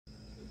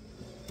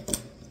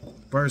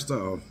First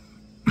off,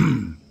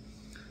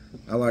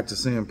 I like to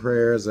send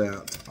prayers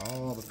out to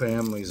all the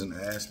families in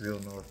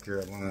Asheville, North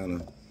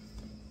Carolina.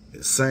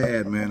 It's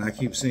sad, man. I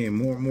keep seeing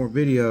more and more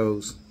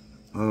videos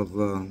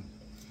of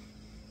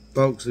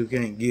folks who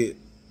can't get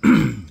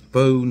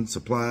food and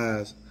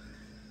supplies.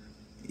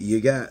 You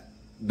got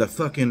the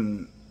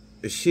fucking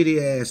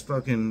shitty ass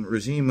fucking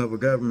regime of a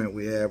government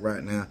we have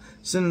right now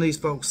sending these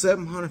folks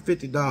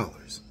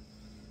 $750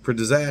 for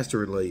disaster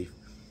relief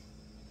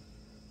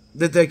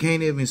that they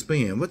can't even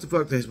spend. What the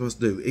fuck are they supposed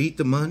to do? Eat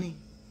the money?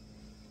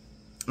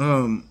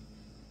 I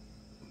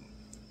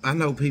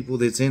know people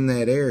that's in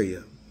that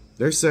area.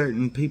 There's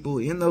certain people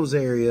in those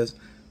areas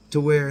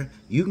to where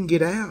you can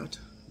get out,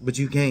 but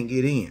you can't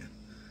get in.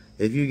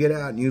 If you get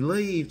out and you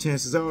leave,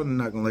 chances are they're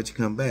not going to let you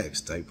come back.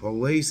 State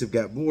police have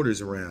got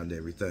borders around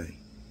everything.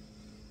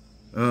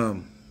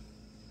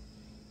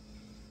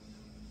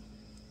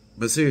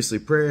 But seriously,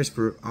 prayers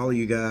for all of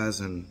you guys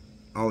and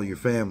all of your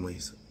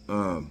families.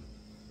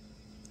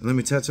 Let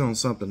me touch on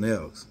something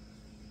else.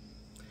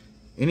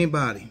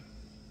 Anybody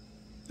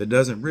that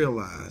doesn't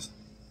realize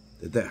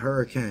that that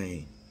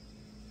hurricane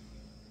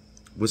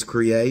was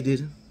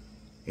created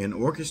and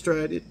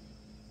orchestrated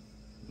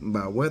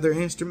by weather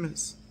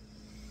instruments,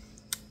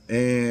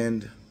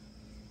 and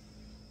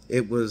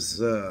it was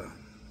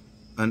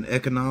an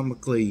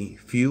economically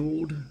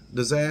fueled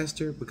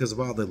disaster because of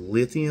all the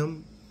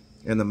lithium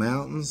in the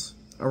mountains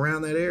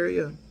around that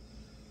area,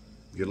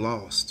 you're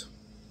lost.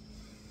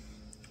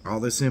 All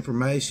this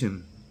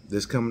information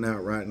that's coming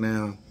out right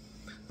now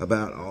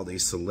about all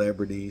these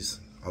celebrities,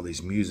 all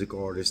these music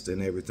artists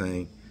and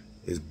everything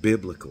is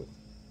biblical.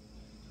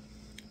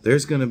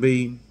 There's going to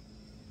be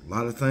a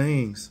lot of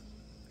things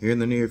here in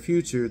the near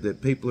future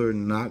that people are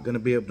not going to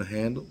be able to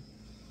handle.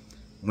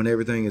 When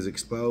everything is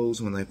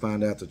exposed, when they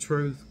find out the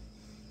truth,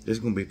 there's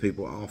going to be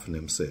people offing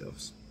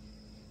themselves.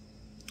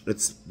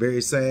 It's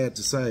very sad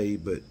to say,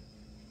 but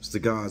it's the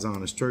God's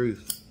honest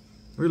truth.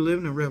 We're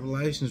living in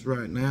Revelations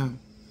right now.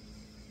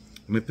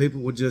 I mean,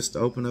 people would just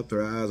open up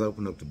their eyes,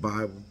 open up the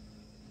Bible,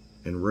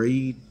 and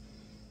read,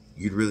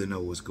 you'd really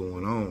know what's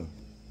going on.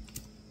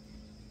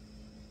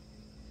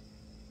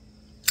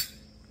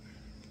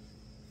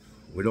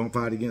 We don't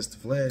fight against the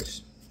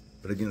flesh,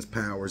 but against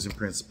powers and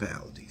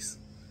principalities.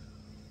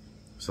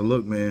 So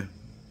look, man,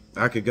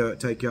 I could go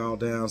take y'all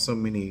down so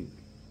many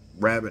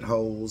rabbit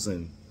holes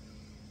and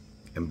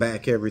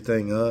back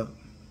everything up.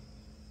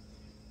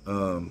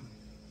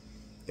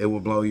 It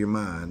will blow your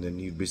mind,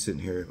 and you'd be sitting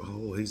here,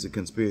 oh, he's a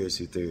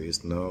conspiracy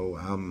theorist. No,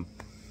 I'm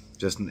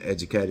just an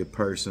educated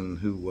person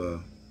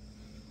who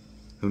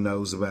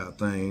knows about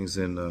things,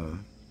 and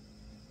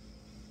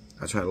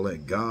I try to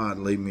let God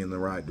lead me in the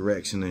right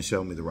direction and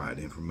show me the right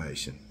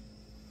information.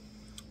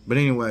 But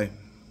anyway,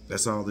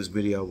 that's all this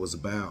video was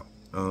about.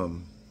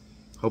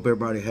 Hope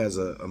everybody has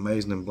an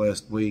amazing and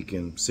blessed week,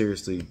 and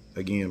seriously,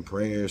 again,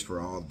 prayers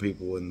for all the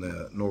people in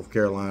the North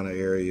Carolina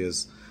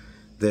areas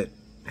that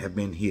have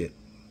been hit.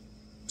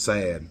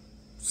 Sad,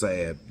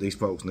 sad. These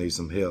folks need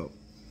some help.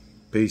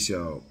 Peace,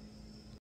 y'all.